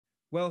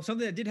Well,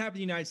 something that did happen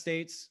in the United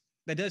States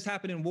that does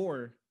happen in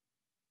war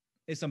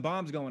is some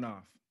bombs going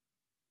off.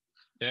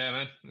 Yeah,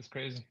 man, that's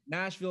crazy.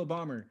 Nashville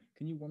bomber.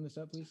 Can you warm this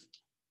up, please?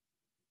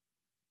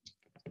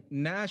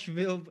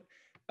 Nashville,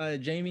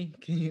 Jamie,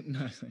 can you?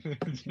 No.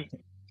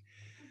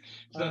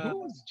 So who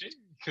was Jamie?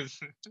 Because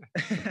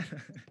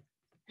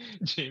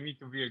Jamie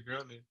could be a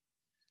girl name.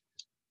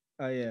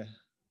 Oh yeah,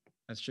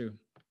 that's true.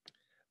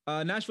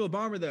 Nashville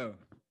bomber though.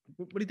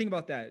 What do you think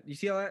about that? You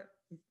see all that?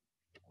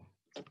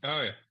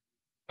 Oh yeah.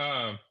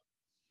 I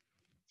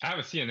have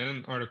a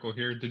CNN article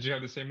here. Did you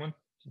have the same one?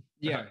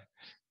 Yeah.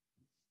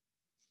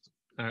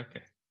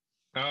 Okay.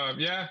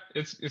 Yeah,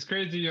 it's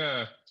crazy.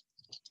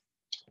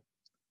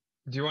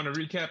 Do you want to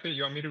recap it?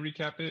 You want me to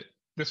recap it?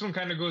 This one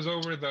kind of goes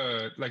over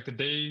the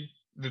day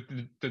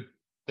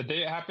the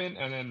day it happened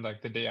and then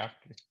like the day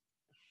after.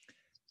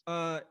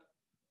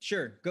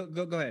 Sure. Go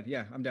ahead.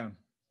 Yeah, I'm down.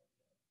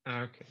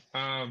 Okay.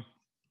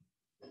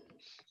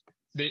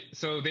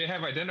 They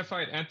have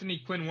identified Anthony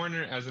Quinn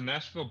Warner as a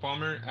Nashville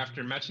bomber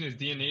after matching his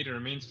DNA to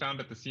remains found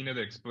at the scene of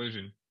the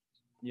explosion.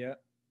 Yeah.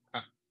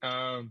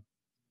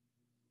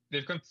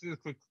 They've come to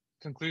the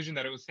conclusion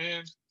that it was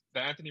him.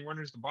 That Anthony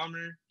Warner is the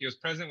bomber. He was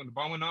present when the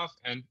bomb went off,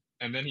 and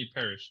then he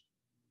perished.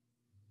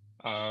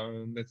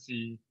 Let's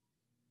see.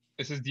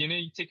 It says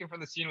DNA taken from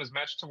the scene was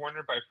matched to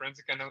Warner by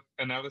forensic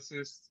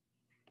analysis.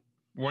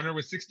 Warner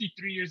was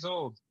 63 years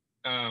old,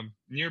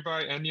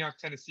 nearby Antioch,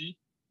 Tennessee.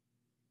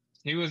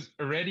 He was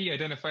already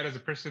identified as a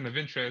person of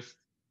interest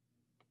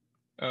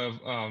of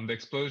the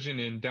explosion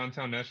in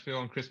downtown Nashville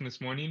on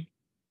Christmas morning.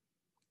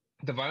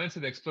 The violence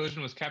of the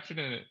explosion was captured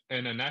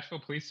in a Nashville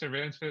police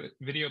surveillance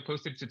video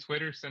posted to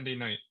Twitter Sunday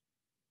night.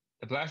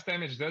 The blast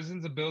damaged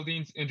dozens of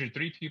buildings, injured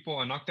 3 people,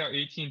 and knocked out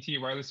AT&T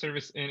wireless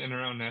service in and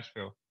around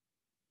Nashville.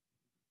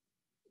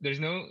 There's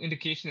no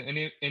indication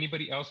that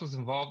anybody else was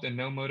involved, and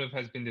no motive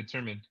has been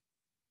determined.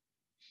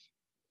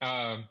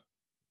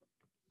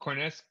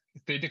 Corness,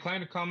 they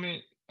declined to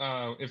comment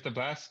if the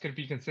blast could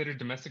be considered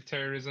domestic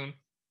terrorism.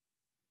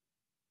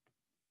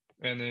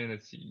 And then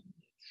let's see.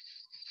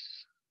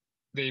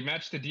 They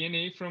matched the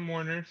DNA from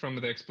Warner from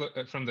the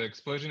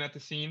explosion at the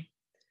scene.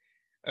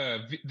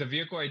 The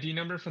vehicle ID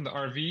number from the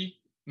RV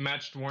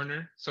matched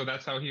Warner, so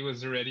that's how he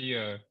was already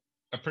a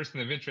person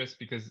of interest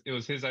because it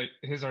was his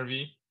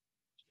RV.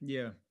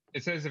 Yeah.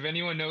 It says if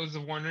anyone knows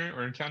of Warner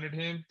or encountered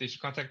him, they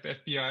should contact the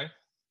FBI.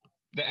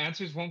 The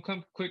answers won't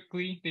come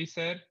quickly, they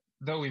said.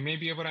 Though we may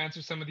be able to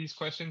answer some of these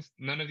questions,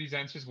 none of these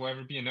answers will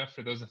ever be enough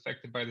for those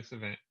affected by this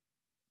event.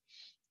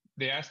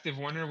 They asked if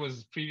Warner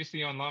was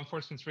previously on law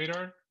enforcement's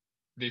radar.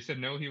 They said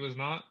no, he was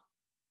not.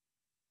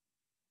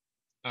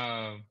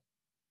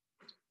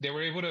 They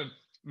were able to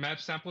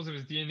match samples of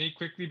his DNA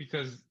quickly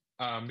because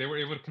they were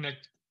able to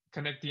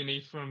connect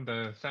DNA from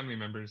the family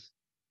members.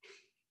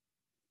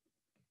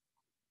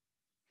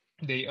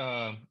 They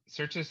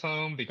searched his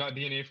home. They got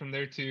DNA from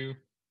there too.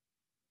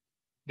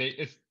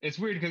 It's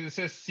weird because it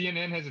says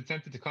CNN has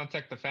attempted to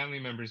contact the family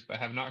members but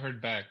have not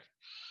heard back.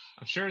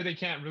 I'm sure they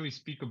can't really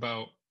speak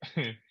about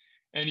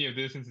any of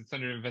this since it's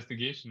under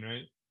investigation,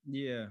 right?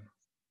 Yeah.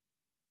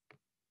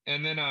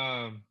 And then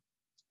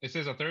it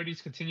says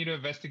authorities continue to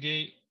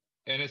investigate,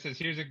 and it says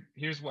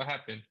here's what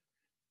happened.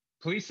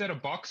 Police said a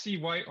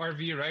boxy white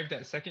RV arrived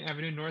at 2nd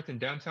Avenue North in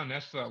downtown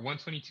Nashville at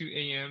 1:22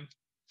 a.m.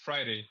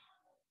 Friday.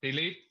 They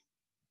late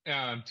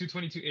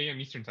 2:22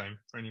 a.m. Eastern time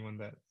for anyone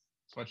that's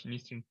watching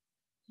Eastern.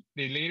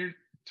 They later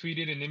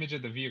tweeted an image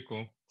of the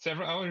vehicle.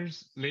 Several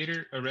hours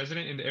later, a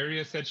resident in the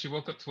area said she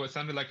woke up to what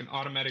sounded like an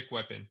automatic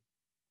weapon.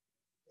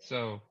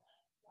 So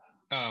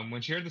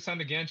when she heard the sound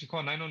again, she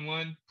called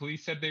 911.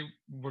 Police said they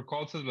were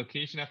called to the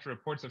location after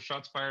reports of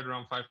shots fired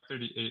around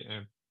 5:30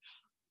 a.m.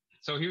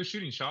 So he was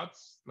shooting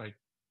shots like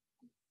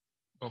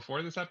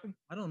before this happened?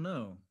 I don't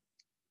know.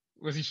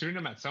 Was he shooting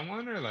them at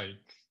someone or like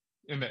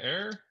in the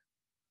air?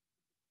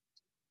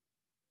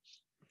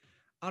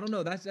 I don't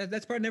know. That's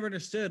part I never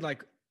understood.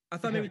 Like I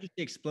thought maybe just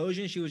the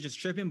explosion. She was just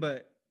tripping,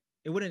 but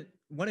it wouldn't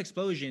one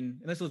explosion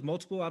unless it was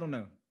multiple. I don't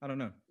know.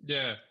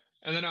 Yeah,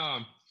 and then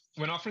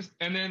when offers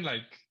and then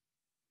like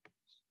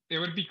it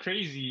would be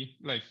crazy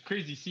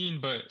scene.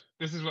 But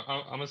this is what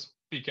I'm gonna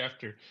speak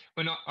after.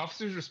 When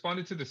officers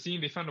responded to the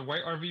scene, they found a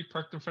white RV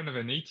parked in front of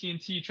an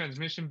AT&T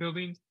transmission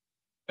building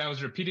that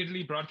was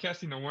repeatedly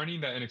broadcasting a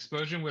warning that an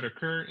explosion would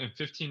occur in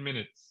 15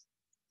 minutes.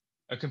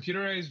 A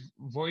computerized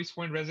voice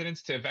warned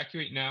residents to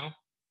evacuate now.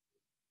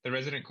 The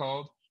resident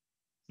called.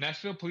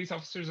 Nashville police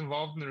officers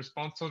involved in the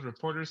response told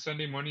reporters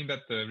Sunday morning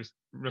that the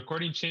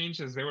recording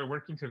changed as they were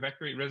working to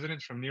evacuate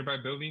residents from nearby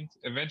buildings,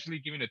 eventually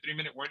giving a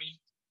 3-minute warning,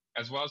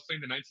 as well as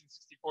playing the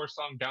 1964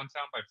 song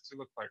Downtown by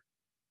Petula Clark.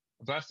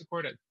 The blast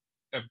occurred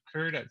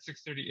at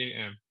 6:30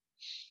 a.m.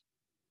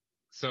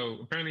 So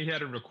apparently he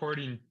had a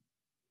recording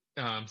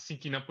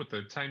syncing up with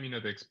the timing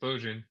of the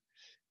explosion.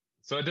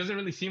 So it doesn't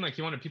really seem like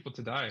he wanted people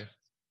to die.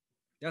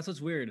 That's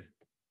what's weird.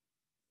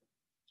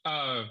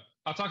 I'll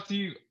talk to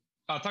you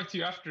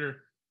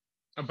after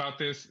about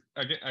this.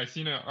 I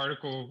seen an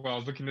article while I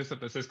was looking this up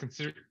that says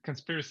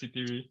conspiracy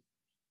theory.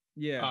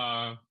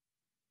 Yeah.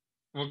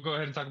 we'll go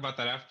ahead and talk about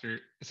that after.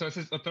 So it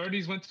says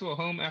authorities went to a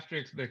home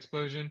after the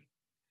explosion.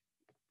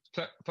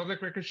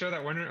 Public records show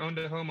that Werner owned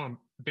a home on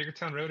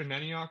Biggertown Road in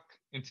Antioch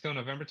until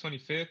November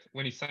 25th,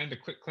 when he signed a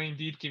quitclaim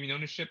deed giving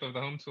ownership of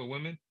the home to a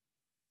woman.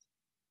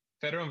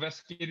 Federal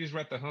investigators were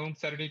at the home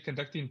Saturday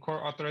conducting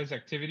court-authorized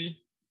activity.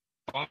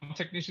 Bomb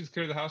technicians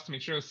cleared the house to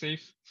make sure it was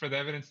safe for the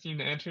evidence team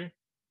to enter,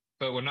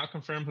 but would not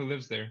confirm who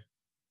lives there.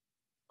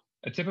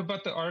 A tip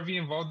about the RV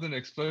involved in the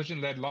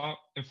explosion led law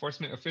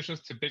enforcement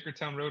officials to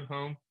Bakertown Road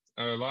home.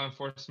 A law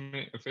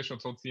enforcement official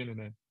told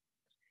CNN.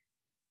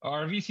 A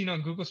RV seen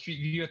on Google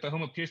Street View at the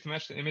home appears to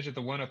match the image of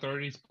the one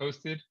authorities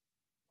posted.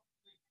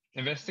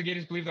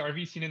 Investigators believe the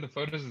RV seen in the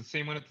photos is the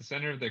same one at the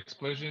center of the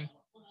explosion,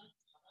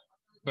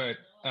 but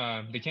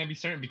they can't be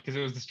certain because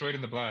it was destroyed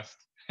in the blast.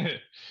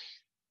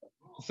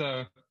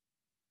 So,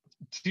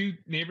 two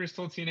neighbors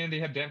told CNN they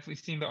had definitely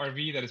seen the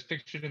RV that is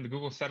pictured in the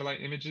Google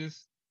satellite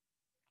images.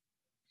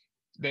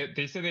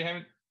 They said they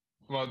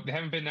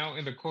haven't been out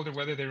in the colder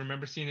weather. They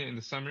remember seeing it in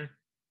the summer.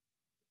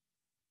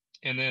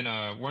 And then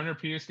Werner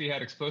previously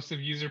had explosive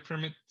user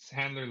permits,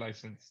 handler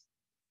license.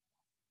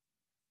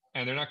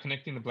 And they're not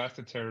connecting the blast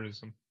to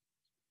terrorism.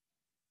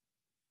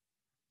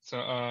 So,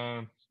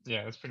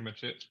 yeah, that's pretty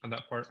much it on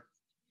that part.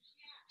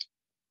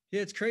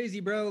 Yeah, it's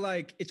crazy, bro.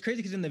 Like, it's crazy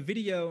because in the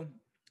video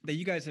that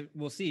you guys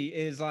will see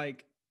is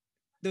like,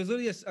 there's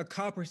literally a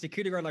cop or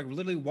security guard like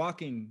literally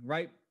walking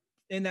right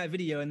in that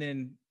video. And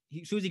then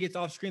as soon as he gets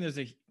off screen, there's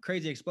a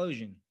crazy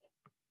explosion.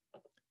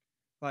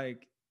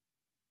 Like,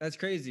 that's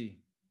crazy.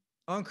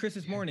 On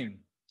Christmas morning.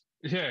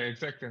 Yeah,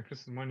 exactly. On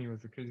Christmas morning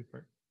was the crazy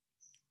part.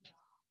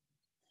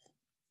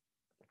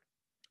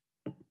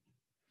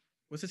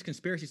 What's this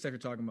conspiracy stuff you're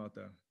talking about,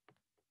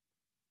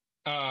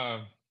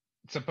 though?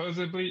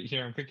 Supposedly,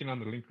 here I'm clicking on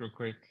the link real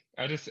quick.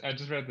 I just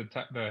read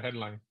the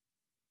headline.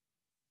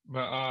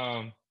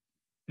 But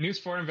News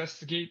 4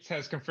 Investigates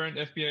has confirmed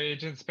FBI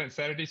agents spent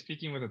Saturday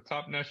speaking with a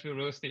top Nashville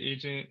real estate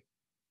agent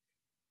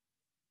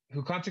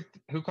who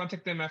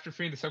contacted them after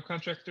freeing the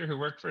subcontractor who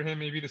worked for him,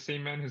 maybe the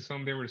same man whose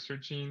home they were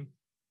searching.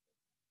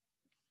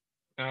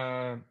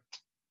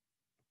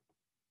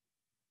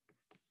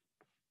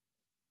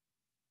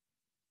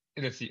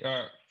 Let's see.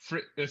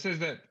 It says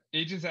that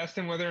agents asked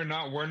him whether or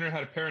not Werner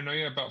had a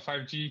paranoia about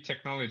 5G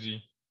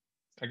technology.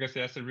 I guess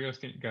they asked the real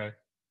estate guy.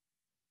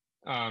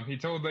 He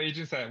told the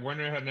agents that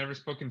Werner had never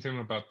spoken to him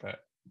about that.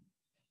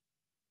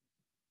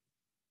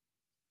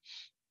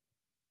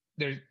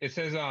 It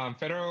says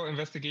federal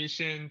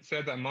investigation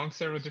said that among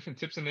several different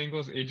tips and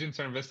angles, agents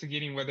are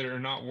investigating whether or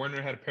not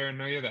Werner had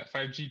paranoia that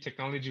 5G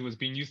technology was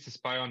being used to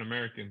spy on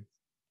Americans.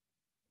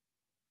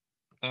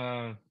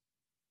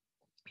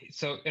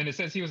 So, and it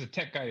says he was a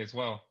tech guy as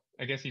well.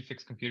 I guess he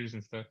fixed computers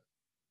and stuff.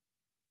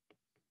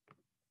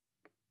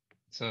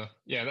 So,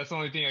 yeah, that's the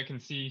only thing I can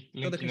see.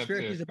 So the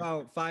conspiracy is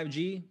about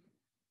 5G?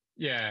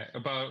 Yeah,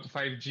 about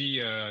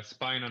 5G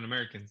spying on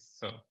Americans.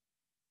 So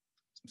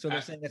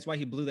they're saying that's why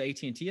he blew the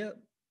AT&T up?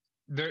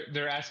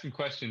 They're asking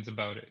questions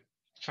about it,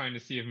 trying to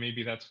see if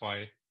maybe that's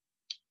why.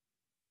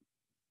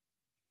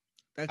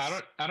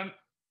 I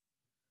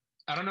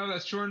don't know if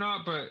that's true or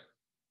not, but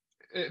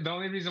the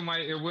only reason why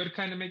it would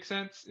kind of make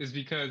sense is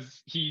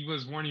because he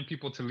was warning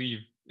people to leave.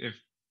 If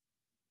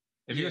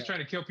he was trying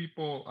to kill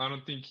people, I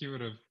don't think he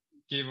would have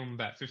gave him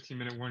that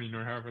 15-minute warning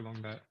or however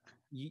long that.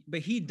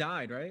 But he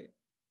died, right?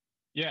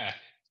 Yeah.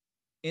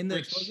 In the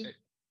explosion?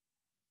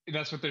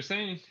 That's what they're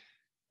saying.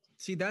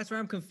 See, that's where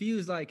I'm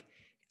confused. Like,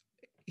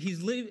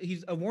 he's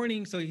a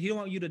warning, so he don't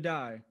want you to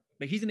die.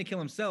 But he's gonna kill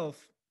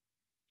himself.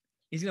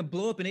 He's gonna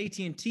blow up an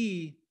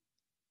AT&T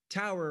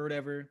tower or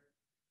whatever.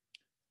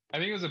 I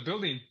think it was a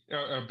building,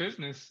 a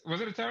business. Was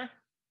it a tower?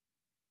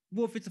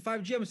 Well, if it's a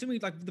 5G, I'm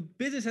assuming like the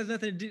business has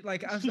nothing to do.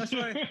 Like that's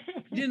why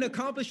you didn't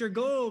accomplish your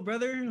goal,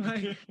 brother.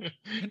 Like, I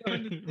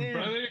don't understand.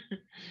 Brother,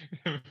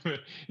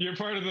 you're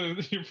part of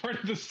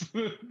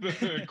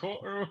the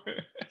cult.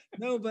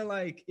 No, but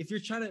like if you're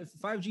trying to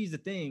 5G is the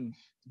thing,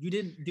 you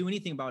didn't do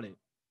anything about it.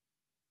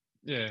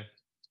 Yeah.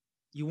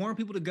 You warned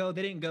people to go,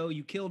 they didn't go.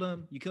 You killed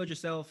them. You killed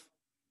yourself.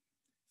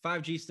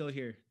 5G still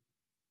here.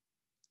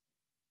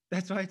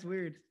 That's why it's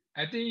weird.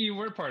 I think you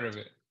were part of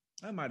it.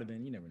 I might have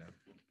been. You never know.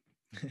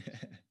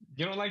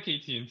 You don't like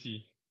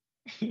AT&T.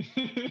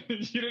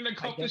 You didn't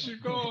accomplish your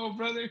goal,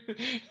 brother.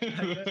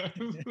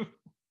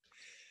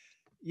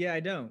 Yeah, I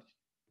don't.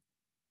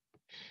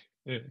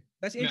 Yeah.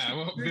 That's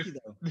interesting.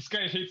 This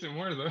guy hates it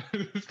more, though.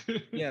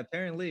 Yeah,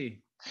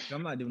 apparently.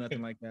 I'm not doing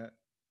nothing like that.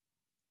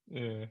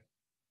 Yeah.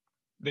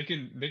 They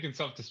can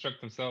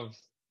self-destruct themselves,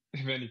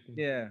 if anything.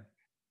 Yeah.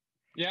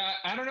 Yeah,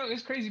 I don't know.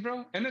 It's crazy,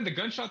 bro. And then the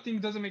gunshot thing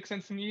doesn't make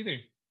sense to me either.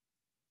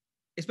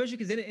 Especially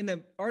because in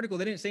the article,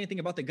 they didn't say anything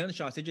about the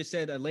gunshots. They just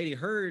said a lady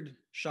heard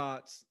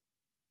shots,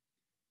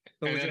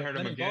 but was it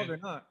gun involved or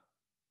not?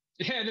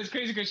 Yeah, and it's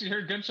crazy because she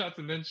heard gunshots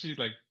and then she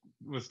like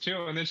was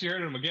chill, and then she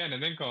heard them again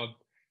and then called.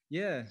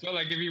 Yeah. So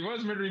like, if he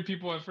was murdering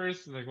people at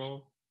first, like,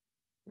 well,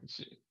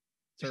 shit.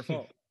 It's her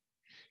fault.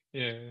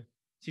 Yeah.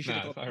 She should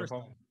have called her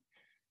fault.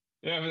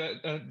 Yeah,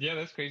 but yeah,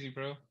 that's crazy,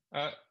 bro.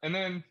 And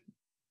then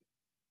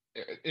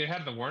it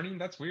had the warning.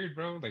 That's weird,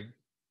 bro. Like,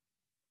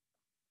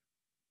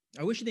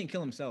 I wish he didn't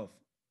kill himself,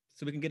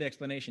 so we can get an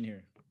explanation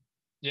here.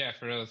 Yeah,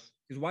 for us.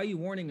 Because why are you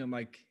warning him?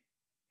 Like,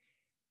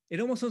 it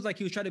almost sounds like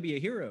he was trying to be a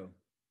hero.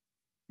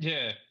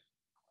 Yeah.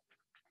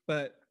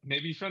 But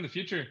maybe he's from the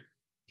future.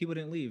 He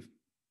wouldn't leave.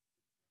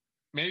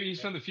 Maybe he's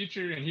from the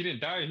future and he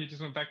didn't die. He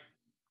just went back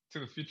to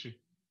the future.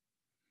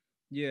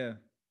 Yeah.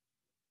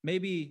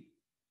 Maybe.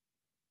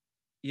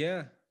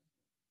 Yeah.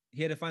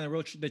 He had to find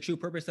the true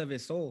purpose of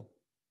his soul.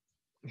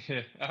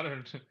 Yeah, I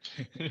don't know.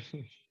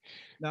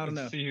 I don't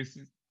know.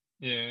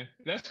 Yeah,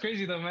 that's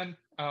crazy though, man.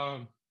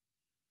 I'm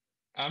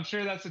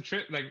sure that's a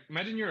trip. Like,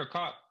 imagine you're a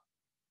cop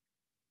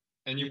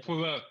and you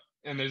pull up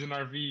and there's an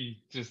RV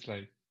just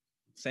like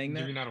saying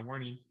that, giving out a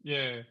warning.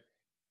 Yeah.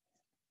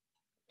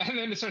 And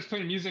then it starts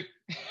playing music.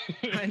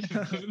 I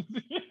know.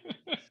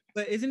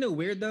 But isn't it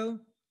weird though?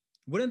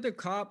 Wouldn't the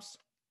cops,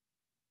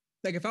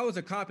 like if I was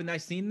a cop and I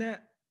seen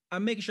that,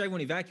 I'm making sure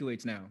everyone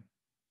evacuates now,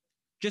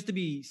 just to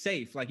be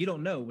safe. Like, you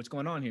don't know what's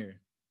going on here.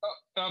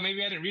 Oh,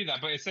 maybe I didn't read that,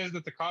 but it says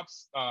that the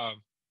cops, not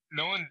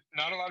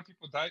a lot of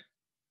people died.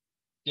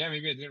 Yeah,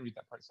 maybe I didn't read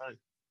that part. Sorry.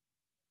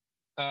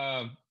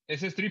 It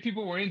says 3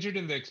 people were injured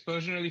in the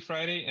explosion early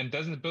Friday, and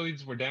dozens of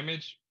buildings were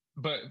damaged.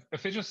 But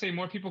officials say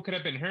more people could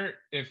have been hurt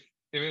if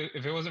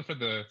it wasn't for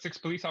the 6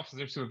 police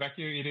officers who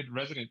evacuated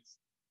residents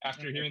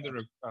after hearing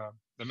the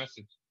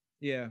message.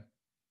 Yeah.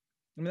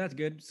 I mean, that's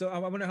good. So I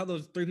wonder how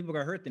those 3 people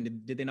got hurt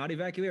then. Did they not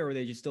evacuate, or were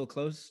they just still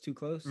too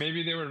close?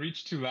 Maybe they were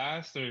reached too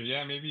last, or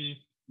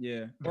maybe.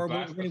 Yeah. Or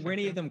were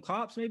any of them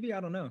cops, maybe? I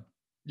don't know.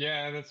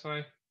 Yeah, that's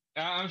why.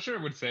 I'm sure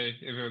it would say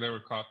if they were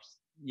cops.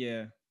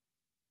 Yeah.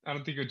 I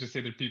don't think it would just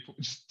say they're people,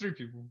 just 3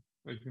 people.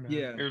 Like,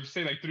 yeah. It would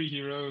say like 3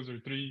 heroes or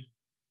 3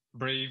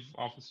 brave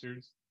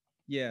officers.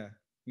 Yeah,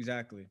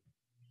 exactly.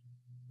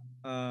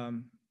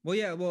 Well,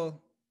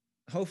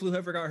 hopefully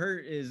whoever got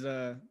hurt is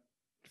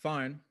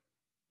fine.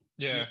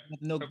 Yeah.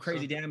 No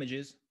crazy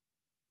damages.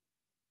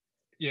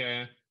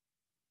 Yeah.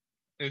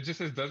 It just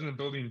says dozens of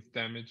buildings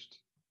damaged.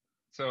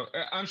 So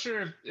I'm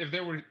sure if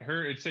they were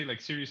hurt, it'd say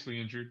like seriously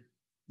injured.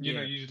 You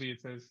know, usually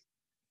it says,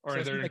 or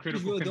so they're in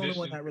critical really condition. The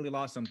only one that really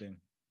lost something.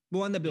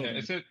 Well, in the building.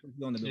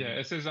 Yeah,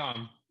 it says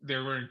they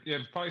were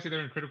probably say they're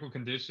in critical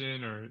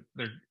condition, or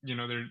they're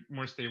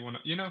more stable.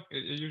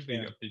 It usually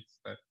updates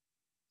that.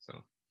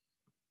 So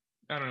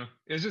I don't know.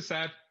 It's just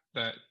sad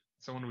that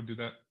someone would do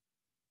that.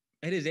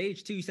 At his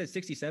age too, you said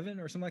 67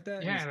 or something like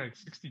that? Yeah, like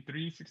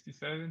 63,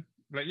 67.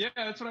 Like, yeah,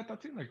 that's what I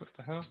thought too. Like, what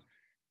the hell?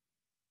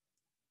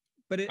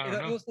 But it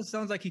also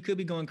sounds like he could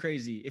be going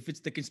crazy. If it's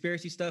the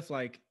conspiracy stuff,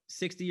 like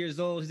 60 years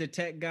old, he's a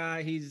tech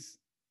guy, he's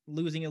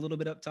losing a little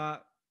bit up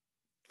top.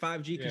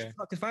 5G,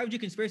 because 5G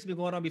conspiracy been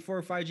going on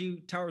before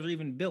 5G towers were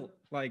even built.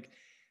 Like,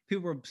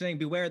 people were saying,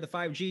 beware of the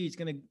 5G. It's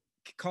going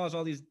to cause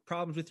all these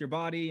problems with your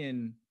body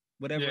and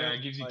whatever. Yeah,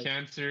 it gives you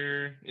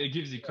cancer. It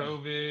gives you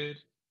COVID.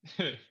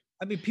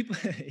 I mean, people,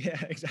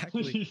 yeah,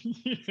 exactly.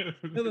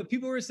 No, but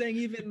people were saying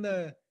even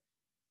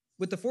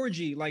with the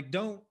 4G,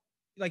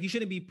 you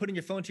shouldn't be putting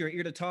your phone to your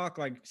ear to talk,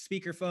 like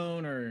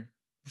speakerphone or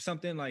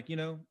something, like,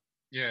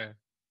 Yeah.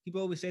 People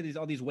always say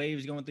all these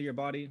waves going through your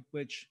body,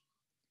 which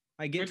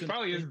I get. Which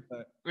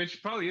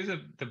probably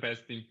isn't the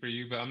best thing for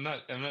you, but I'm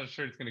not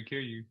sure it's gonna kill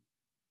you.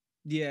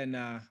 Yeah,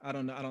 nah, I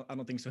don't know. I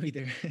don't think so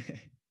either.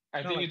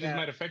 I think it just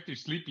might affect your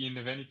sleeping,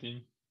 if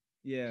anything.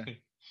 Yeah.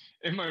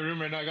 In my room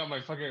right now, I got my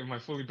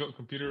fully built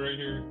computer right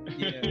here.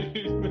 Yeah.